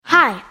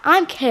Hi,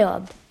 I'm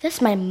Caleb. This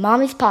is my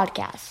mommy's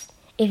podcast.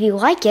 If you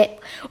like it,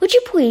 would you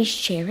please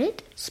share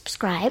it,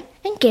 subscribe,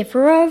 and give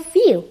her a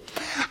review?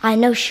 I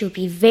know she'll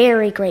be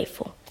very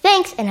grateful.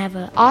 Thanks, and have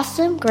an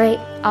awesome day.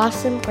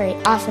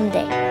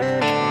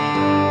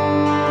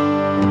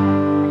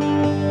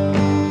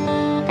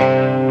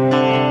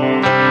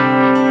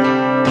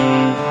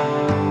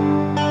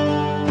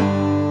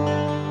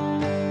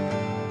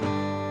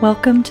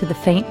 Welcome to The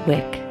Faint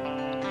Wick.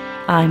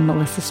 I'm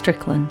Melissa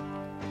Strickland.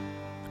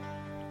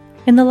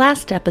 In the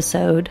last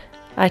episode,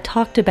 I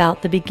talked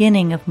about the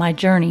beginning of my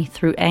journey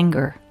through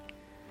anger.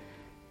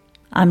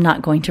 I'm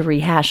not going to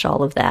rehash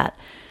all of that.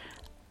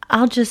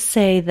 I'll just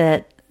say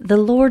that the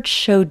Lord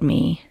showed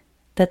me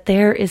that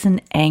there is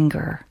an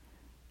anger,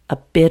 a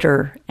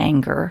bitter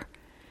anger,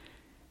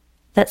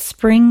 that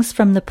springs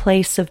from the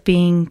place of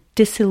being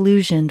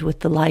disillusioned with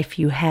the life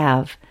you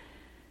have,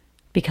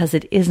 because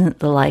it isn't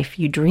the life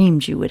you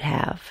dreamed you would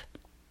have.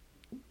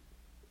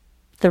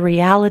 The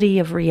reality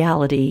of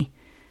reality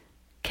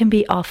can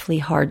be awfully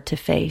hard to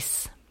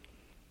face.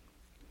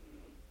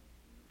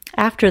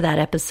 After that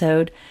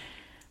episode,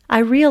 I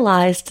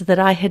realized that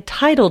I had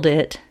titled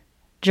it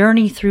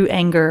Journey Through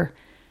Anger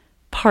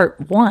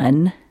Part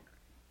 1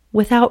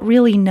 without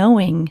really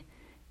knowing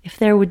if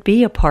there would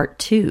be a Part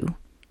 2.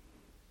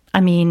 I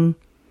mean,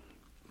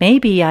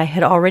 maybe I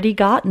had already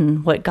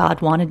gotten what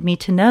God wanted me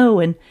to know,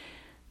 and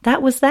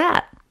that was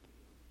that.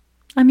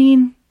 I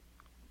mean,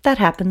 that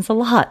happens a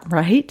lot,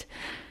 right?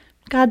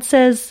 God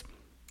says,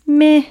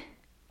 meh,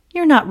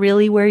 you're not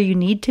really where you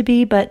need to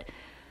be, but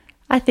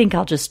I think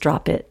I'll just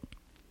drop it.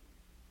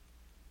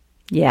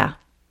 Yeah,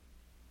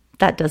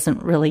 that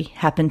doesn't really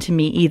happen to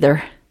me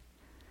either.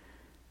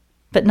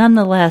 But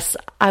nonetheless,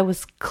 I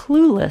was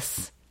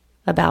clueless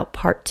about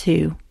Part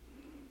 2.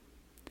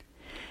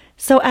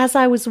 So as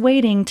I was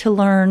waiting to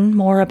learn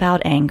more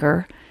about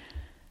anger,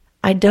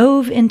 I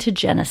dove into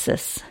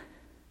Genesis.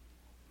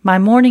 My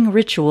morning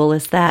ritual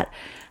is that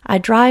I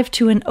drive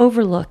to an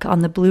overlook on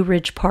the Blue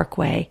Ridge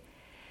Parkway,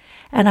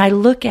 and I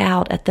look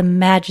out at the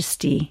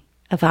majesty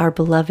of our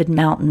beloved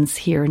mountains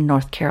here in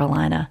North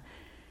Carolina,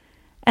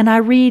 and I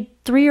read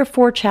 3 or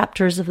 4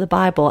 chapters of the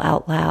Bible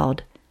out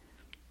loud,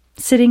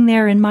 sitting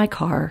there in my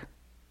car,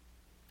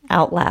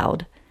 out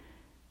loud.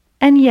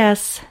 And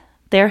yes,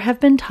 there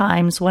have been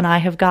times when I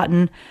have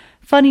gotten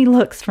funny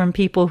looks from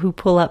people who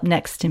pull up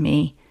next to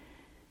me,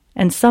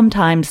 and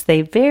sometimes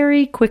they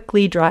very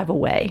quickly drive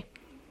away.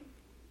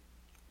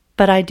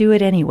 But I do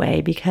it anyway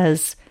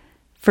because,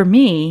 for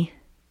me,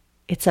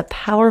 it's a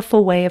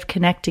powerful way of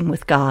connecting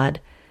with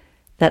God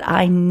that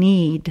I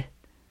need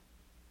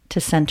to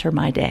center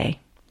my day.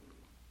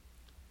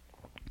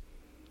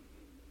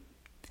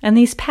 And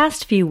these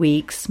past few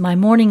weeks, my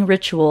morning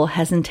ritual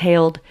has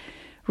entailed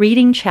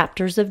reading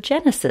chapters of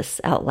Genesis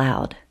out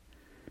loud.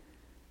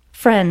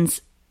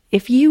 Friends,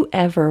 if you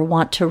ever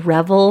want to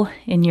revel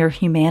in your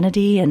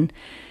humanity and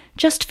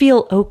just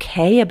feel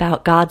okay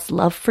about God's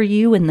love for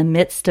you in the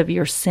midst of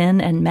your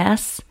sin and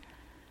mess,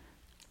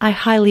 I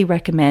highly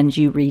recommend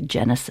you read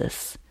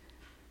Genesis.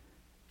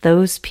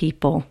 Those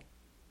people,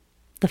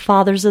 the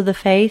fathers of the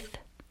faith,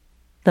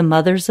 the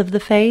mothers of the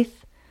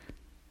faith,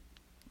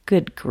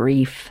 good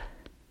grief.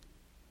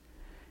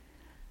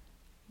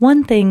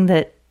 One thing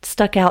that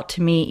stuck out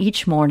to me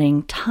each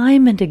morning,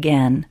 time and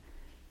again,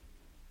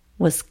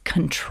 was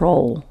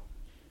control.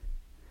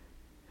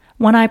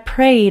 When I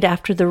prayed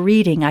after the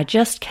reading, I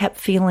just kept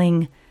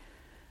feeling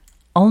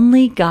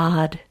only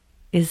God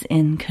is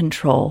in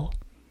control.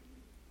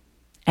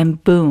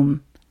 And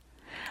boom,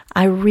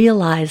 I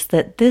realized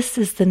that this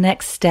is the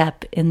next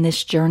step in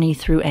this journey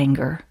through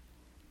anger.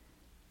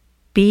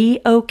 Be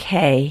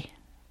okay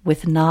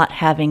with not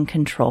having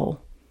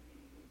control.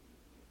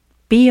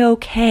 Be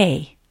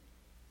okay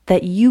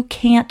that you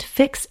can't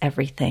fix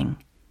everything.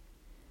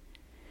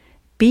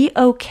 Be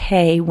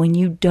okay when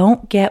you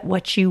don't get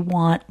what you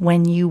want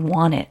when you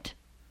want it.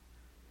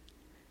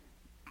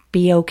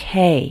 Be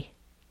okay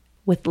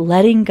with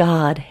letting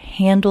God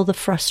handle the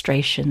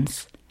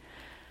frustrations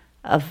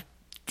of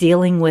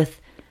dealing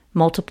with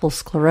multiple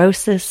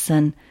sclerosis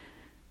and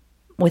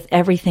with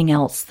everything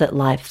else that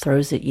life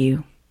throws at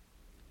you.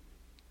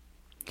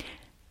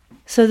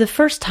 So the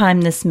first time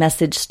this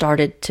message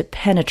started to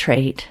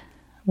penetrate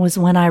was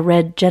when I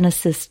read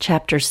Genesis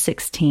chapter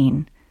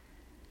 16.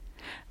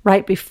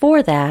 Right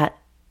before that,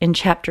 in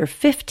chapter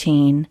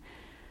 15,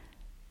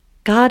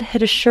 God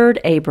had assured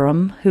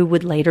Abram, who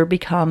would later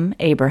become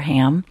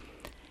Abraham,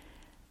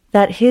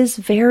 that his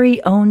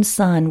very own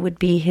son would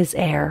be his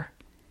heir.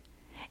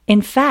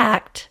 In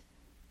fact,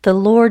 the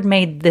Lord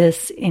made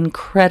this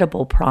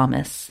incredible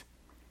promise.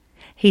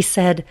 He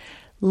said,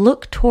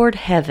 "Look toward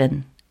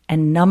heaven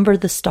and number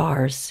the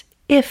stars,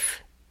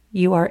 if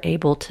you are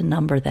able to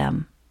number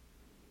them.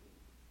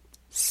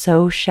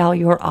 So shall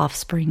your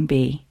offspring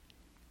be."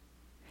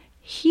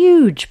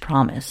 Huge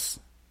promise,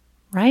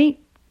 right?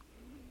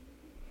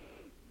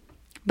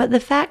 But the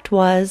fact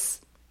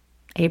was,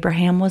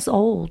 Abraham was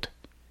old.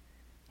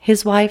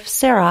 His wife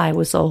Sarai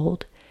was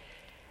old.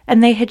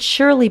 and they had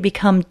surely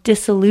become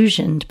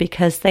disillusioned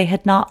because they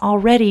had not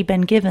already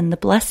been given the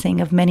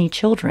blessing of many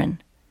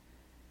children.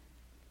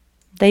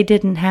 They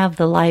didn't have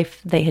the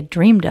life they had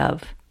dreamed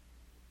of.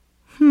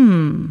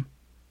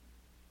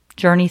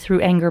 Journey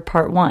Through Anger,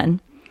 Part 1.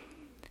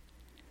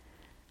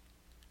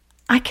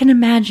 I can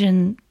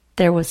imagine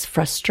there was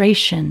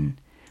frustration,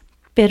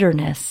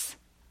 bitterness,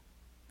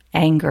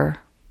 anger.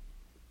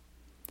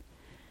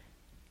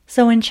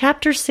 So in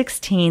chapter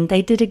 16,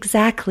 they did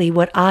exactly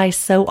what I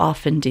so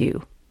often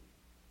do.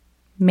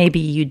 Maybe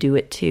you do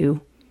it too.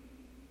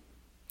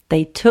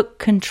 They took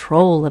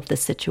control of the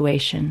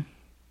situation.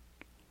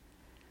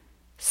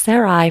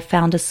 Sarai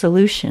found a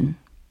solution.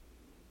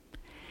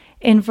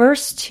 In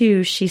verse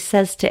 2, she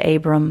says to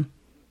Abram,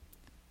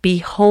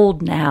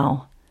 "Behold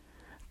now,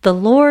 the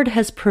Lord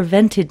has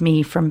prevented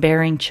me from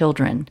bearing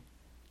children.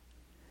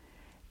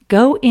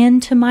 Go in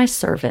to my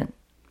servant.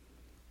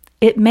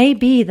 It may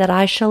be that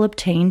I shall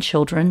obtain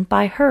children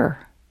by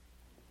her."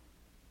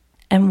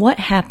 And what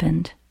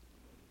happened?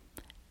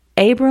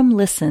 Abram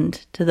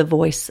listened to the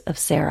voice of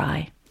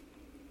Sarai.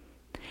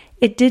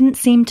 It didn't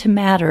seem to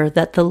matter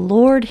that the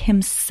Lord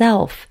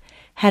himself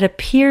had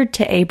appeared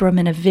to Abram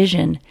in a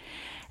vision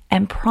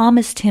and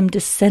promised him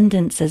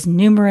descendants as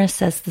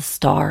numerous as the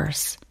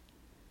stars.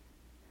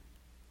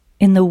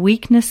 In the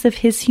weakness of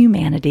his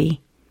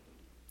humanity,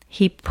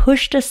 he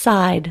pushed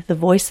aside the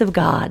voice of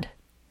God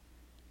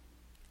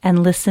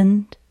and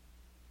listened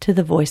to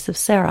the voice of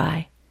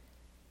Sarai.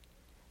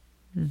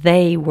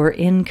 They were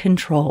in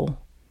control.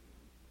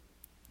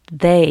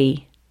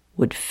 They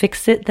would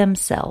fix it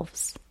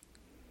themselves.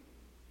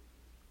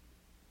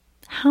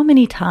 How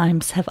many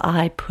times have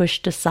I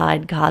pushed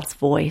aside God's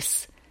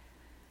voice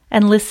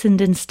and listened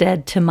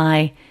instead to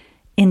my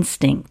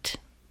instinct,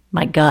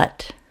 my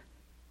gut,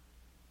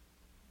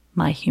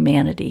 my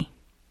humanity?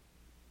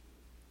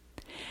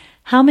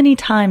 How many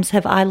times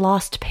have I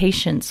lost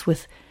patience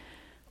with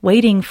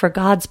waiting for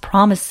God's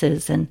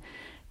promises and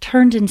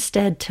turned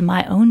instead to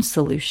my own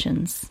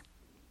solutions?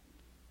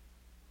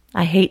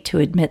 I hate to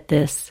admit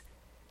this,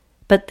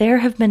 but there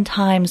have been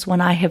times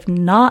when I have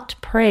not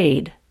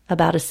prayed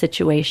about a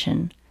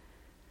situation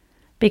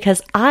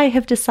because I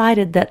have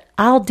decided that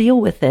I'll deal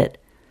with it.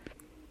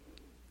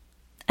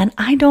 And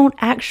I don't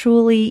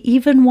actually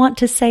even want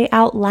to say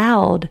out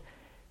loud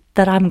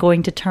that I'm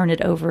going to turn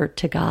it over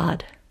to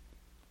God.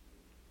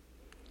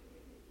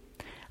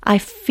 I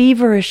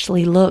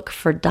feverishly look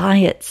for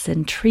diets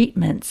and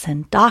treatments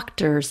and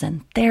doctors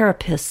and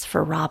therapists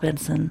for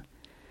Robinson.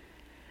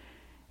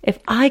 If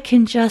I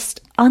can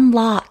just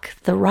unlock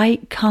the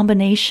right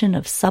combination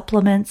of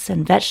supplements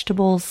and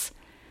vegetables,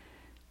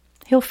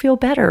 he'll feel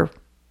better.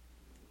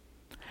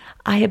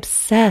 I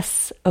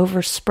obsess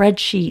over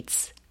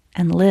spreadsheets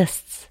and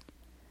lists,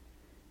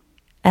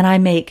 and I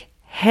make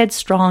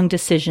headstrong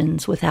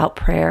decisions without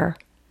prayer,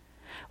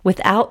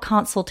 without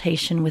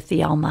consultation with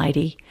the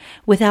Almighty,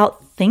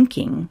 without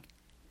thinking,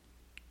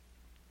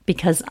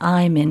 because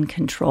I'm in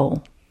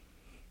control.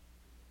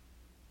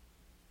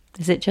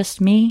 Is it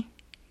just me?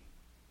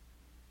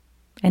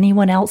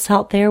 Anyone else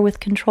out there with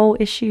control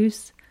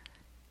issues?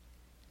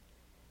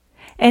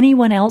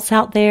 Anyone else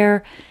out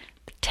there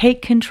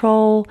take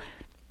control,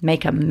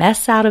 make a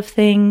mess out of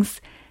things,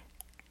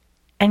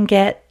 and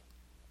get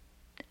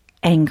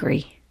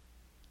angry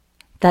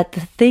that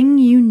the thing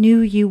you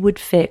knew you would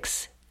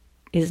fix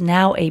is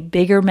now a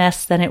bigger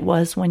mess than it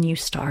was when you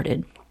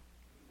started?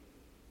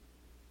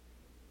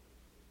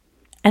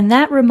 And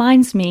that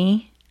reminds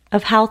me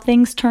of how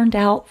things turned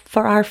out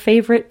for our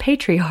favorite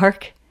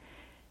patriarch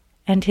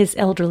and his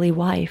elderly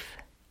wife.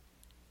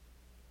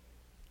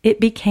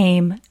 It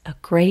became a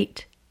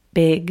great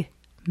big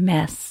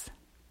mess.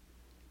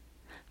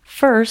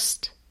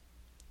 First,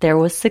 there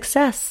was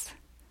success.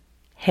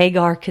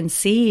 Hagar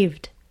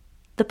conceived.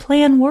 The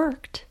plan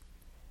worked.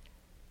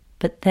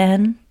 But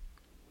then,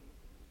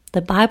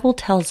 the Bible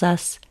tells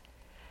us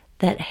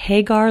that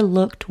Hagar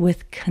looked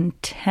with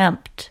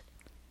contempt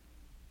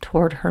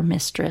toward her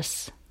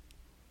mistress.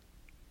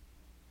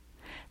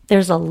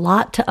 There's a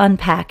lot to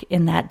unpack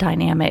in that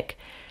dynamic,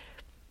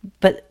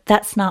 but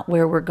that's not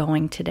where we're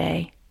going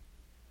today.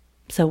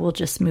 So we'll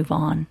just move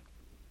on.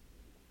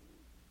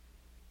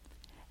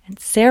 And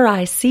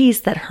Sarai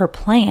sees that her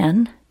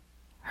plan,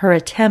 her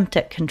attempt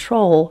at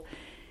control,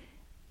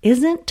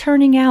 isn't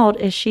turning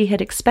out as she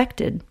had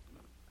expected.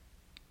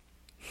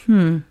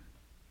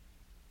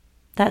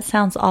 That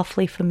sounds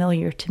awfully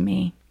familiar to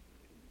me.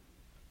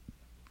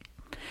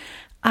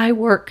 I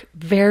work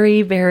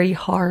very, very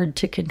hard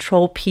to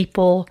control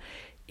people,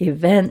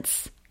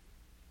 events,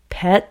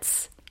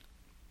 pets.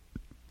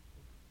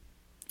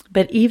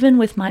 But even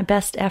with my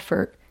best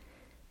effort,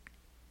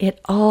 it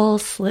all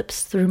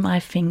slips through my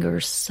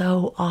fingers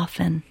so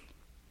often.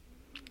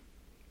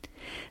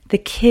 The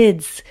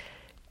kids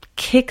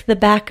kick the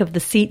back of the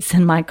seats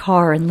in my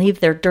car and leave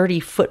their dirty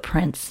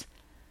footprints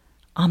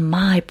on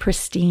my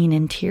pristine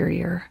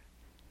interior.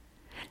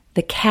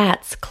 The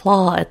cats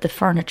claw at the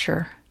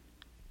furniture.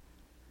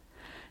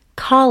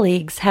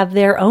 Colleagues have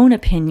their own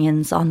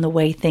opinions on the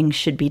way things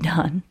should be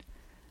done.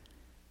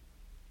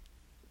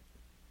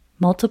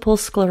 multiple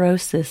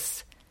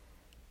sclerosis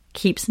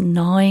keeps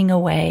gnawing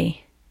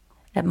away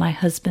at my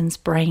husband's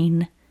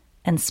brain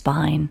and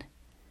spine.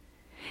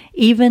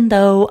 Even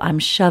though I'm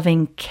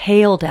shoving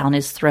kale down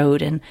his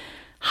throat and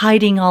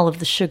hiding all of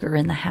the sugar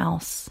in the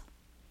house.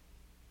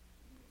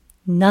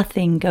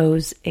 Nothing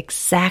goes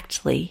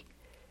exactly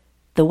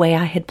the way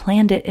I had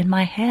planned it in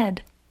my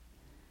head.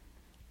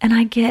 And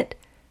I get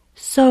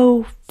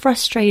so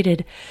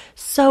frustrated,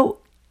 so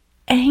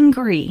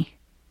angry,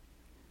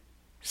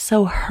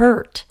 so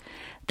hurt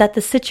that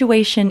the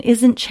situation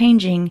isn't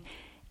changing,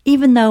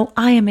 even though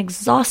I am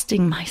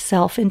exhausting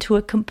myself into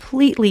a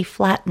completely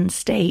flattened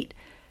state,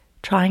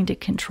 trying to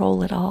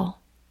control it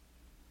all.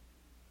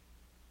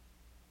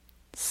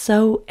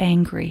 So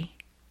angry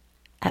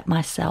at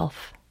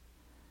myself.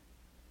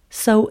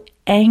 So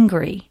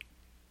angry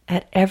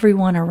at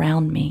everyone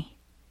around me.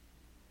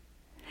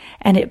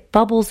 And it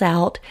bubbles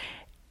out,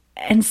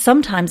 and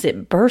sometimes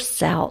it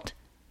bursts out,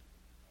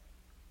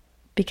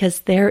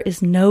 because there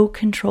is no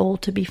control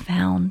to be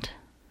found,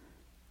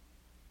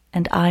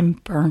 and I'm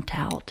burnt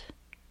out.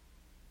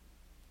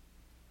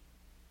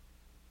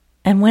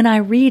 And when I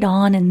read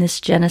on in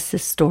this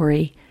Genesis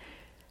story,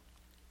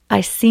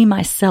 I see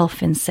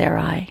myself in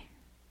Sarai.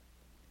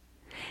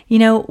 You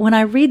know, when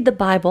I read the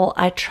Bible,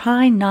 I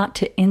try not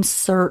to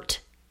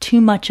insert too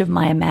much of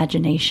my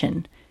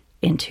imagination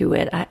into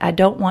it. I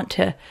don't want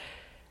to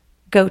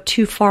go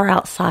too far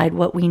outside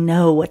what we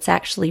know, what's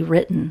actually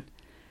written.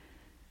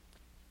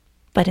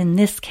 But in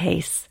this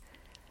case,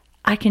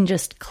 I can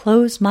just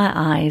close my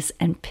eyes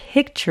and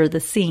picture the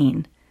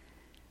scene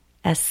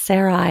as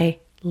Sarai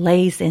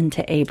lays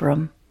into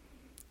Abram,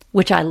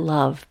 which I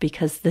love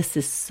because this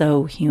is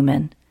so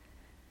human.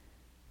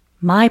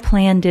 My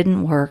plan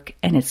didn't work,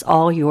 and it's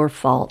all your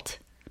fault.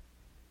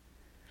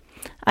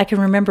 I can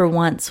remember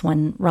once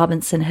when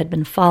Robinson had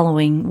been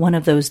following one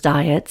of those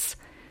diets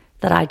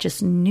that I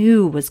just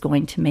knew was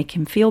going to make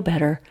him feel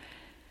better.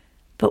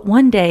 But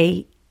one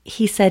day,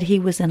 he said he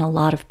was in a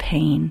lot of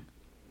pain.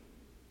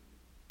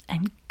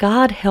 And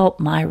God help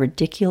my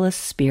ridiculous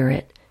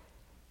spirit.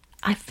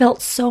 I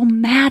felt so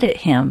mad at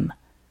him.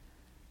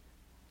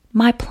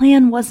 My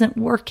plan wasn't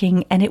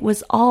working, and it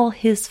was all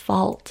his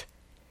fault.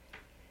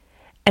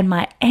 And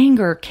my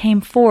anger came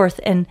forth,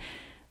 and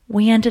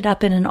we ended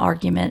up in an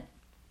argument,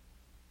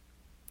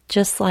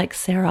 just like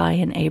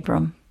Sarai and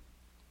Abram.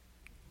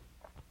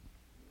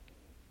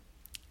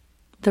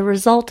 The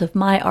result of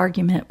my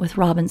argument with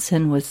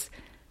Robinson was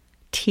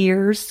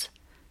tears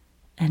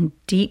and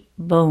deep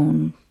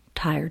bone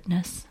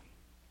tiredness.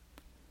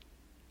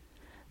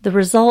 The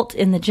result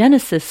in the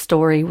Genesis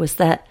story was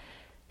that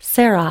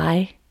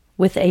Sarai,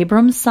 with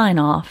Abram's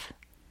sign-off,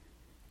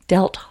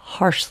 dealt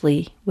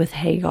harshly with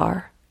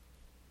Hagar,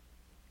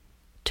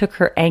 took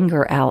her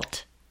anger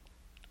out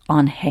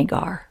on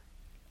Hagar,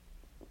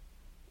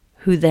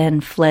 who then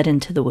fled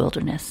into the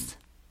wilderness.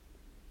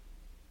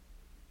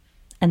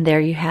 And there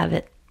you have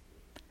it.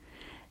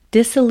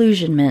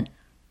 Disillusionment,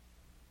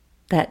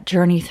 that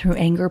journey through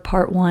anger,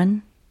 part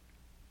 1.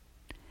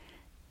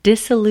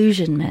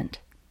 Disillusionment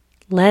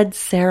led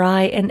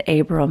Sarai and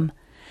Abram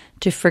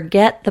to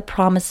forget the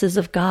promises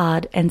of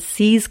God and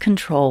seize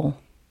control,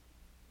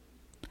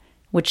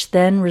 which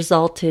then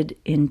resulted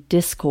in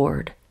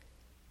discord,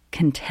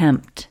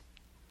 contempt,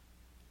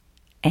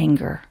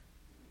 anger.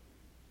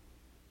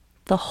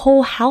 The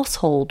whole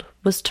household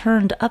was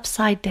turned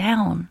upside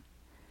down,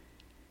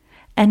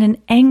 and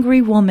an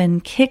angry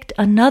woman kicked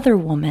another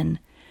woman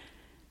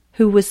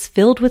who was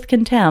filled with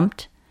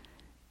contempt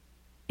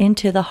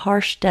into the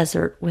harsh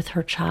desert with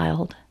her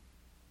child.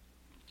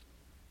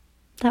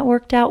 That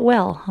worked out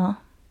well, huh?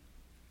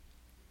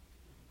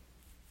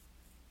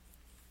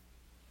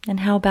 And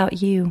how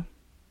about you?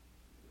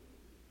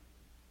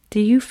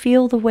 Do you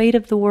feel the weight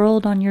of the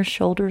world on your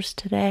shoulders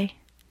today?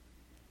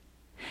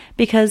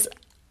 Because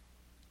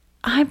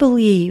I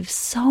believe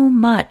so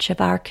much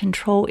of our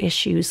control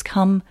issues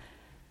come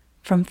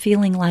from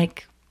feeling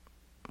like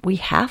we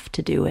have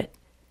to do it.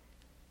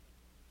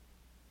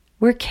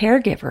 We're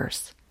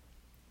caregivers.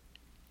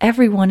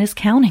 Everyone is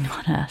counting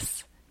on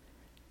us.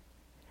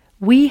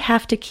 We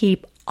have to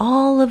keep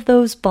all of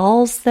those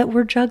balls that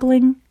we're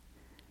juggling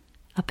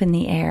up in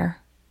the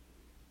air.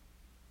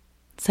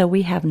 So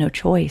we have no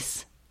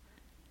choice.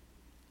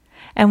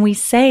 And we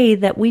say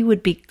that we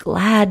would be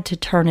glad to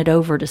turn it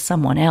over to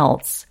someone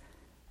else,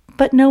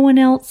 but no one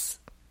else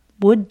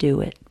would do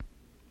it,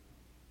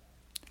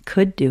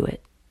 could do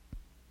it.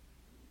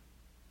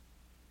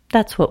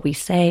 That's what we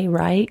say,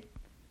 right?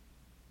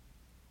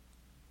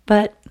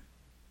 But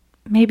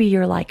maybe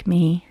you're like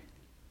me.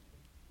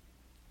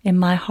 In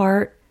my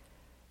heart,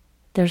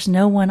 there's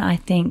no one I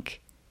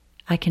think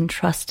I can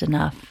trust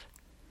enough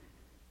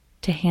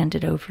to hand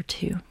it over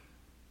to.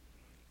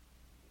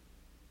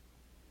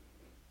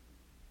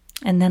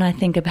 And then I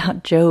think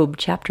about Job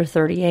chapter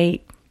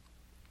 38.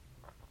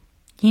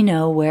 You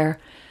know, where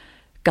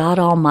God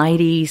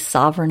Almighty,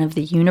 sovereign of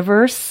the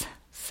universe,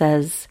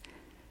 says,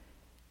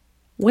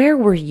 "Where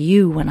were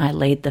you when I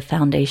laid the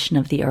foundation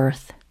of the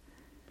earth?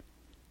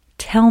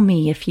 Tell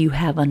me if you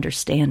have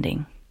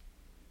understanding.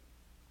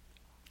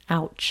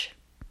 Ouch.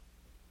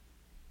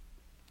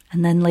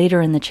 And then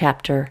later in the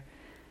chapter,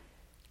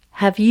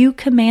 have you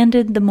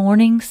commanded the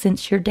morning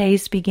since your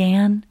days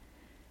began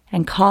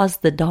and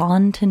caused the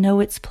dawn to know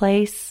its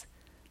place?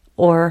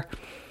 Or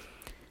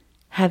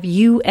have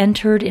you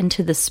entered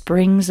into the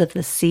springs of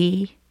the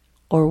sea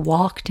or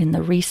walked in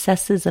the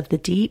recesses of the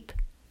deep?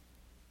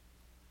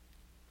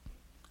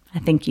 I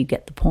think you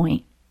get the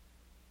point.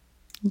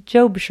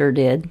 Job sure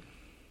did.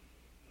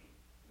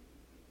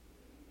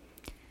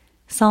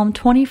 Psalm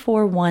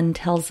 24:1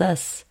 tells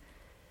us,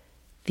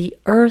 "The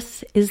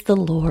earth is the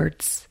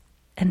Lord's,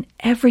 and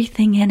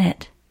everything in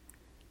it,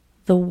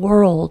 the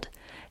world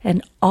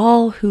and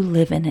all who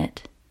live in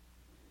it."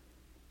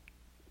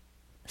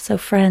 So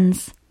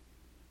friends,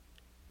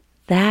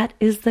 that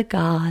is the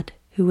God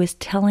who is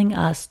telling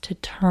us to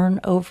turn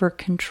over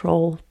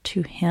control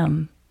to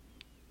Him,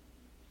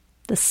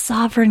 the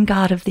sovereign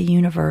God of the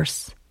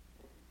universe,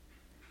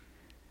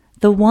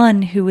 the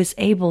one who is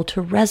able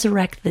to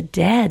resurrect the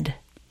dead,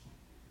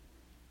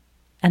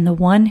 and the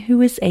one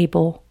who is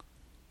able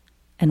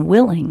and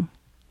willing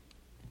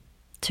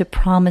to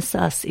promise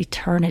us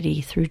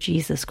eternity through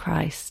Jesus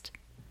Christ.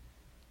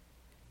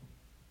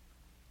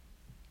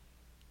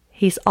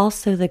 He's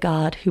also the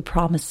God who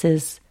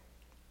promises,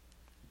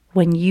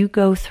 when you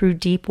go through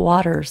deep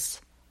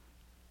waters,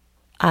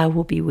 I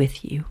will be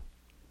with you.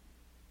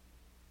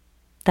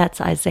 That's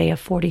Isaiah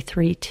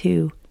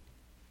 43:2.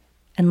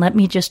 And let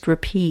me just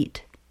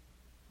repeat,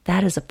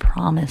 that is a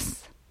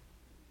promise.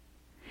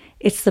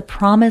 It's the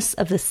promise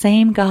of the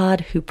same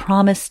God who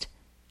promised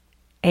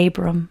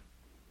Abram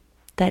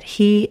that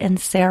he and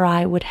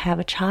Sarai would have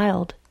a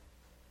child.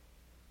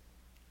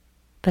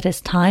 But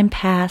as time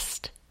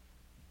passed,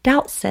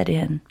 doubt set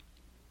in.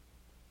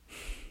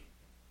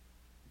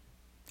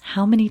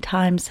 How many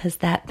times has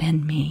that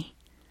been me?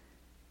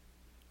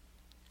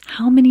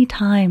 How many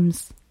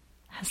times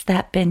has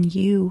that been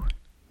you?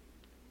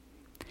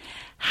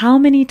 How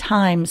many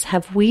times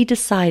have we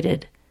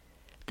decided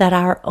that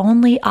our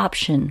only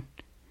option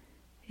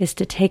is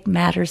to take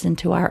matters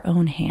into our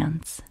own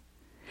hands?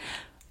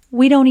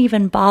 We don't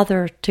even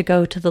bother to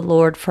go to the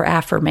Lord for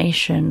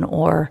affirmation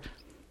or,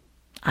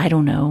 I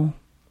don't know,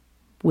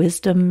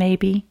 wisdom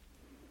maybe.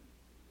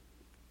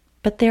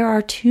 But there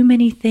are too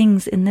many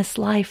things in this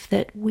life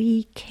that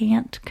we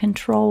can't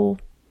control.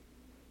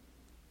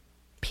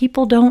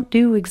 People don't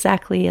do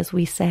exactly as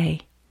we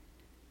say.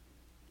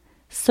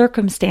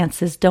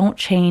 Circumstances don't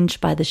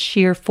change by the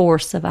sheer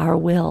force of our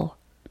will.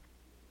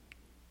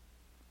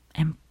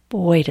 And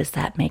boy, does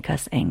that make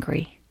us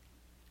angry.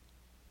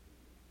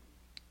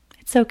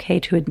 It's okay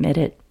to admit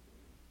it.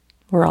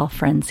 We're all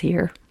friends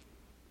here.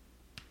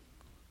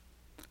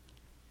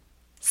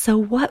 So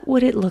what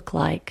would it look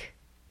like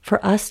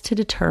for us to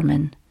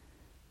determine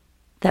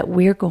that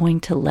we're going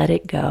to let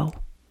it go?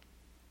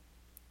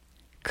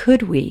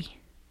 Could we,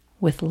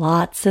 with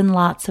lots and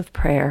lots of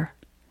prayer,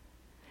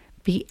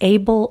 be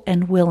able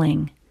and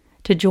willing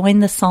to join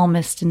the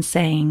psalmist in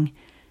saying,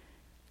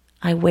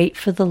 I wait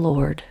for the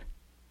Lord,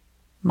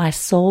 my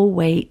soul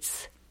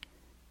waits,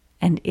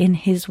 and in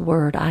His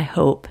word I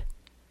hope,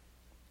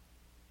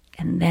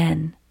 and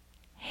then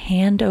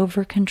hand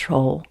over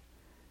control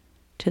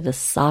to the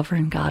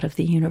sovereign God of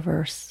the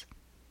universe?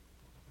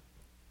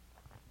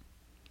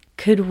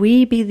 Could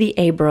we be the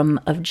Abram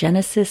of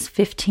Genesis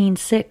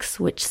 15:6,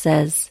 which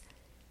says,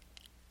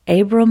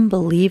 Abram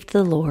believed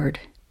the Lord,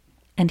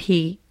 and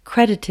He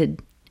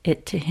credited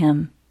it to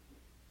him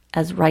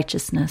as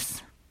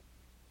righteousness?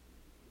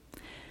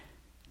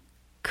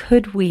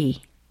 Could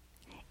we,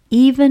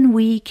 even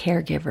we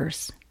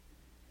caregivers,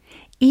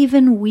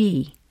 even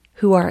we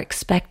who are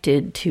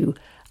expected to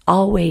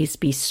always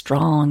be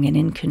strong and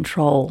in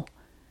control,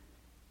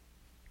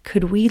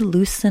 could we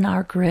loosen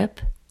our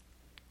grip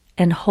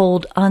and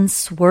hold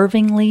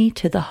unswervingly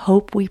to the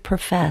hope we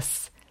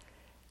profess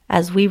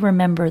as we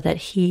remember that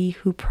He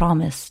who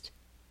promised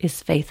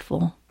is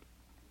faithful?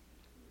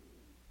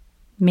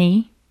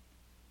 Me?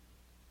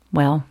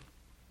 Well,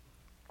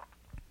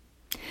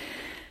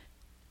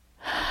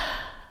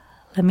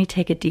 let me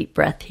take a deep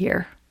breath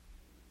here.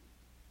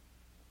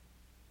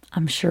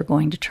 I'm sure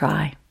going to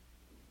try.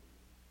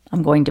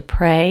 I'm going to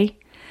pray.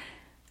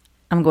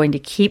 I'm going to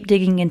keep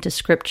digging into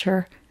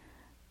Scripture.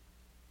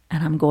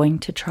 And I'm going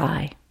to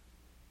try.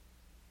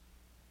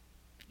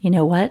 You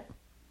know what?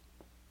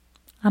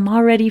 I'm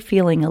already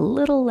feeling a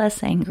little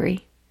less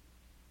angry.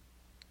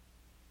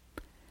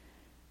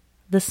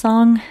 The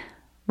song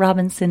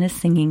Robinson is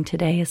singing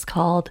today is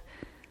called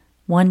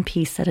One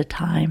Piece at a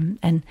Time.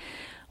 And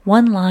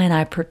one line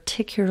I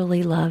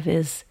particularly love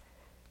is,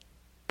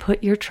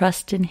 put your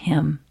trust in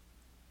Him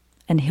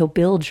and He'll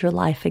build your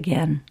life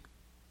again.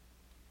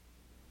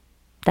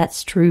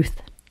 That's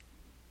truth.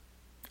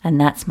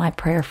 And that's my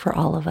prayer for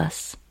all of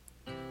us.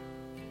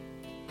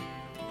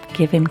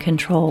 Give Him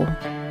control.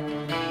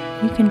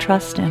 You can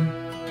trust Him.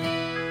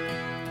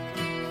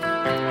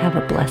 Have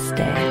a blessed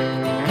day.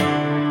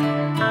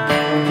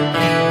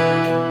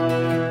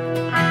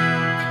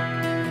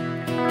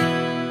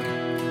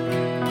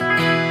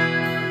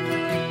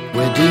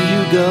 Where do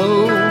you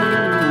go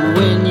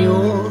when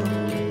you're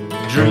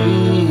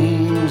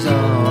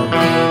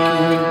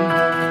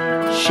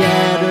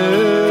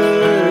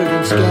shattered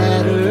and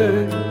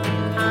scattered,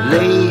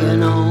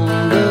 laying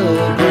on the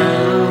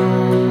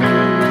ground.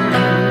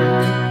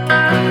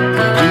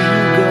 Do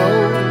you go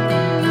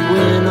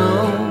when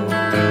all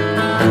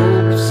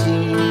hope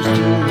seems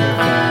to have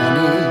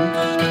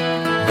vanished?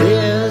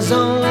 There's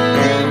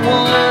only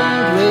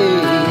one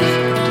place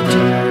to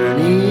turn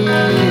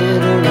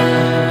it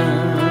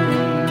around.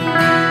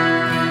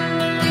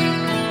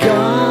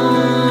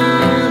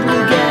 God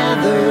will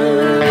gather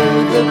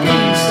the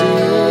pieces.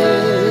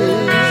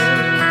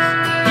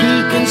 He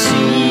can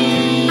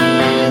see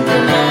the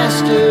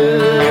master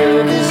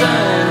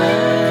design.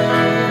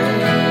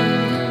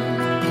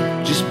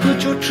 Just put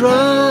your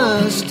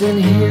trust in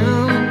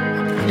Him,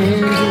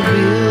 and He'll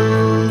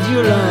build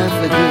your life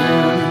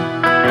again.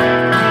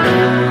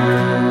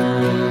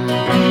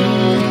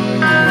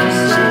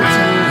 Peace of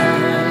time.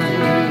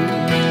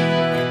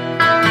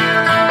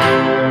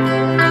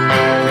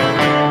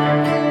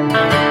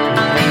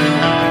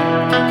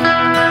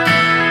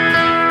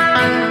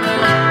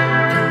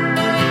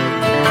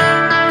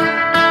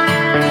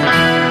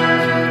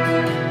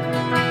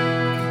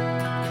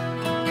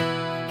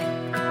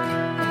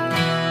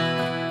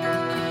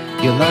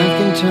 Your life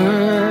can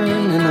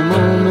turn in a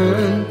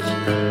moment,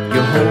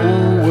 your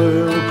whole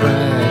world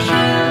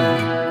crashing.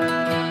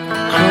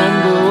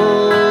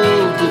 Crumble,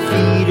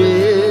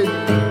 defeated,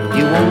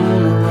 you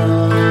wanna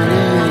run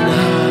and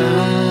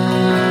hide.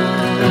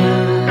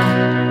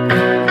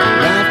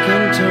 Life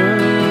can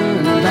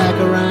turn back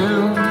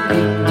around,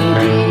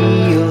 maybe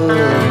your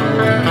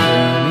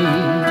journey.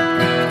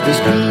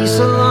 There's peace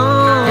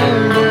along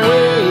the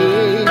way,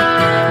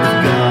 with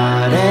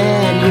God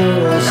at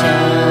your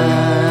side.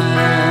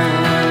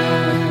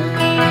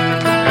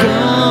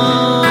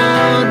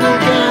 God will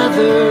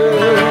gather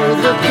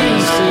the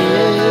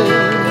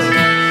pieces.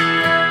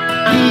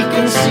 He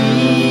can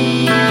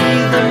see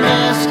the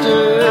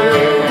master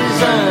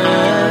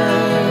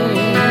design.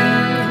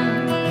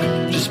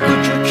 Just put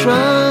your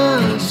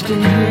trust in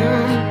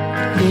Him,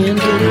 and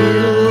He'll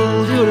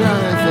build your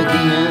life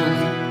again.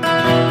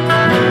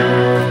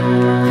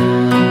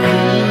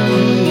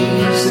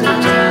 Peace of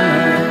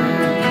time.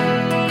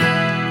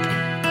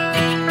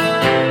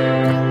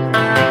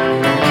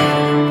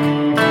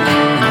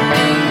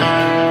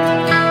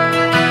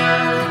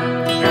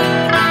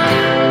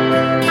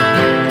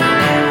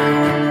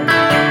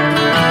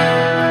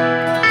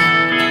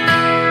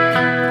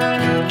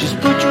 Just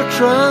put your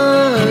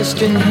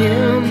trust in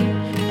Him,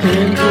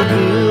 and He'll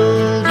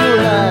build your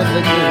life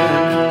again.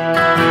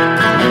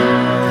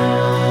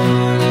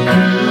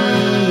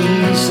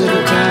 Piece at a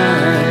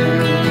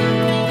time.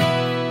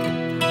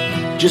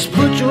 Just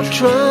put your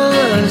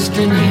trust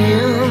in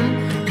Him,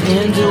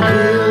 and He'll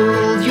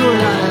build your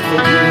life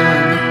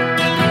again.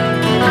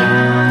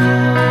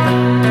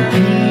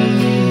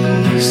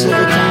 Piece at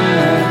a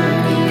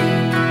time.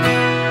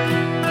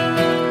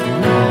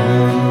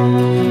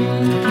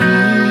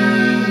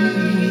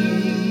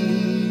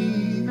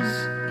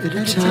 Piece at a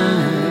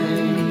time.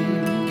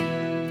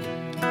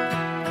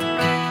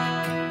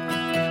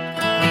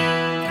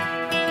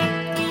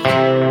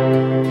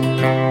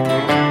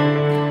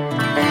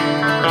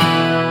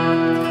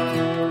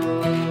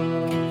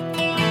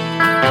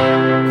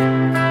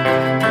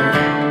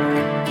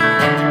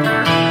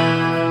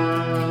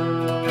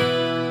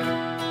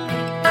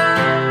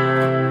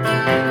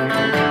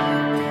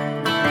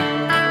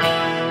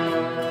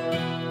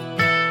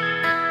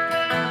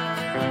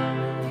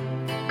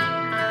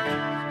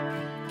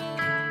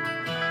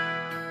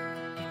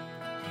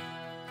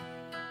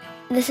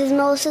 This is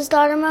Melissa's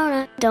daughter,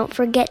 Mona. Don't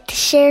forget to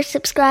share,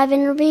 subscribe,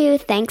 and review.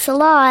 Thanks a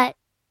lot.